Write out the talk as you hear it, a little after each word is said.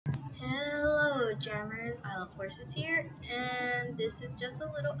Animaljammers, I Love Horses here, and this is just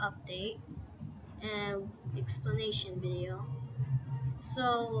a little update and explanation video.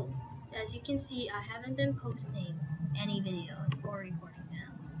 So, as you can see, I haven't been posting any videos or recording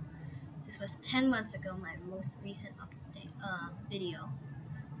them. This was 10 months ago, my most recent update video.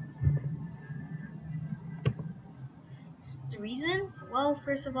 The reasons? Well,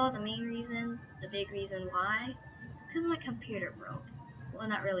 first of all, the main reason, the big reason why, is because my computer broke. Well,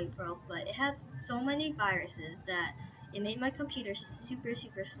 not really broke, but it had so many viruses that it made my computer super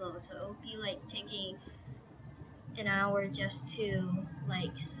slow. So it would be like taking an hour just to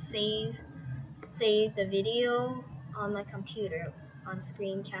like save the video on my computer on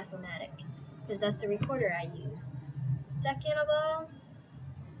Screencast-O-Matic, because that's the recorder I use. Second of all,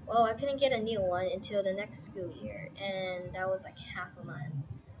 well, I couldn't get a new one until the next school year, and that was like half a month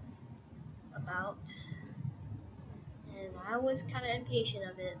about. And I was kind of impatient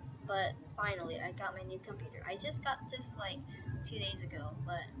of it, but finally I got my new computer. I just got this like 2 days ago,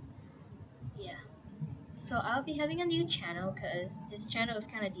 but yeah. So I'll be having a new channel because this channel is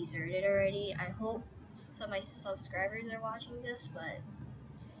kind of deserted already. I hope some of my subscribers are watching this, but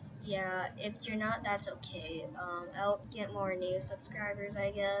yeah, if you're not, that's okay. I'll get more new subscribers,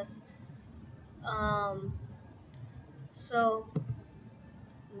 I guess. So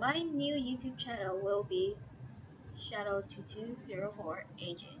my new YouTube channel will be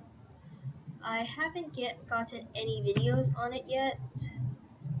Shadow2204AJ. I haven't gotten any videos on it yet.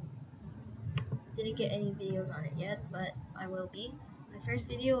 Didn't get any videos on it yet, but I will be. My first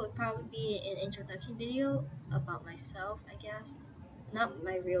video would probably be an introduction video about myself, I guess. Not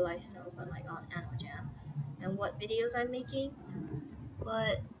my real life self, but like on Animaljam and what videos I'm making.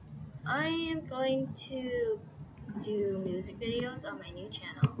 But I am going to do music videos on my new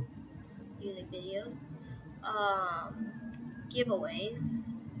channel. Music videos. Giveaways.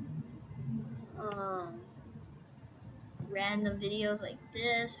 Random videos like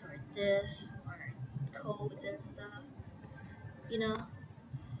this or codes and stuff, you know.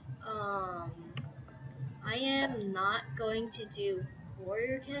 I am not going to do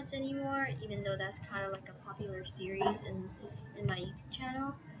Warrior Cats anymore, even though that's kind of like a popular series in my YouTube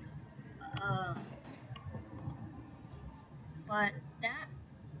channel. But that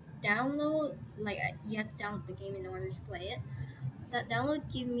download, like you have to download the game in order to play it. That download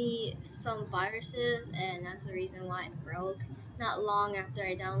gave me some viruses, and that's the reason why it broke. Not long after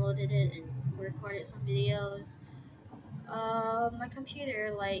I downloaded it and recorded some videos, my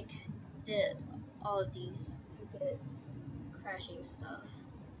computer like did all of these stupid crashing stuff.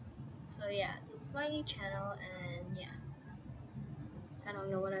 So yeah, this is my new channel, and yeah, I don't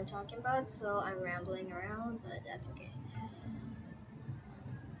know what I'm talking about, so I'm rambling around, but that's okay.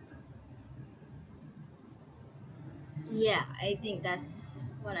 Yeah, I think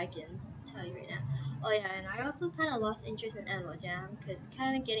that's what I can tell you right now. Oh yeah, and I also kind of lost interest in Animaljam because it's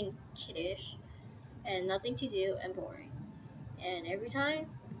kind of getting kiddish and nothing to do and boring. And every time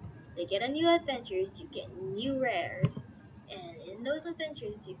they get a new adventures, you get new rares, and in those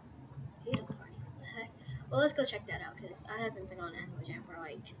adventures, you beta parties. What the heck? Well, let's go check that out because I haven't been on Animaljam for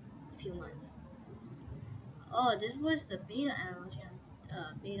like a few months. Oh, this was the beta Animaljam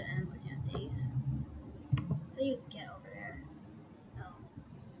days. How do you get over there? Oh.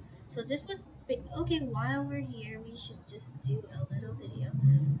 So this was okay. While we're here, we should just do a little video.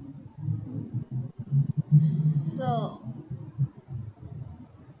 So,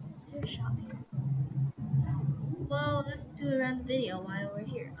 is there a shop here? Well, let's do a random video while we're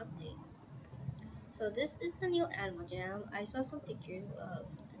here. Update. So this is the new Animaljam. I saw some pictures of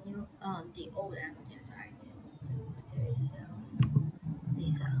the new, the old Animaljam. Sorry. So there cells. They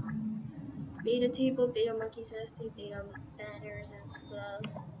sell beta table, beta monkey statue, beta banners and stuff.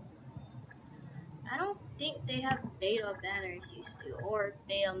 I don't think they have beta banners used to, or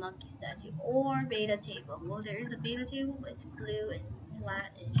beta monkey statue, or beta table. Well, there is a beta table, but it's blue and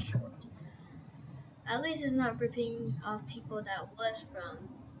flat and short. At least it's not ripping off people that was from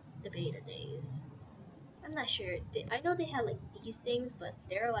the beta days. I'm not sure. I know they had like these things, but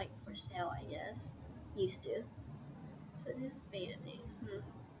they're like for sale, I guess. Used to. So this is beta days.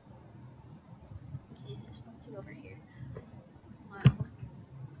 Okay, there's nothing over here. Wow.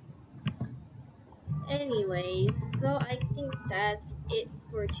 Anyways, so I think that's it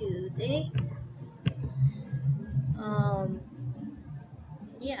for today.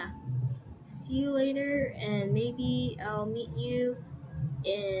 Yeah. See you later, and maybe I'll meet you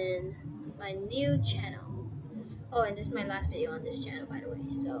in my new channel. Oh, and this is my last video on this channel, by the way.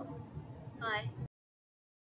 So, bye.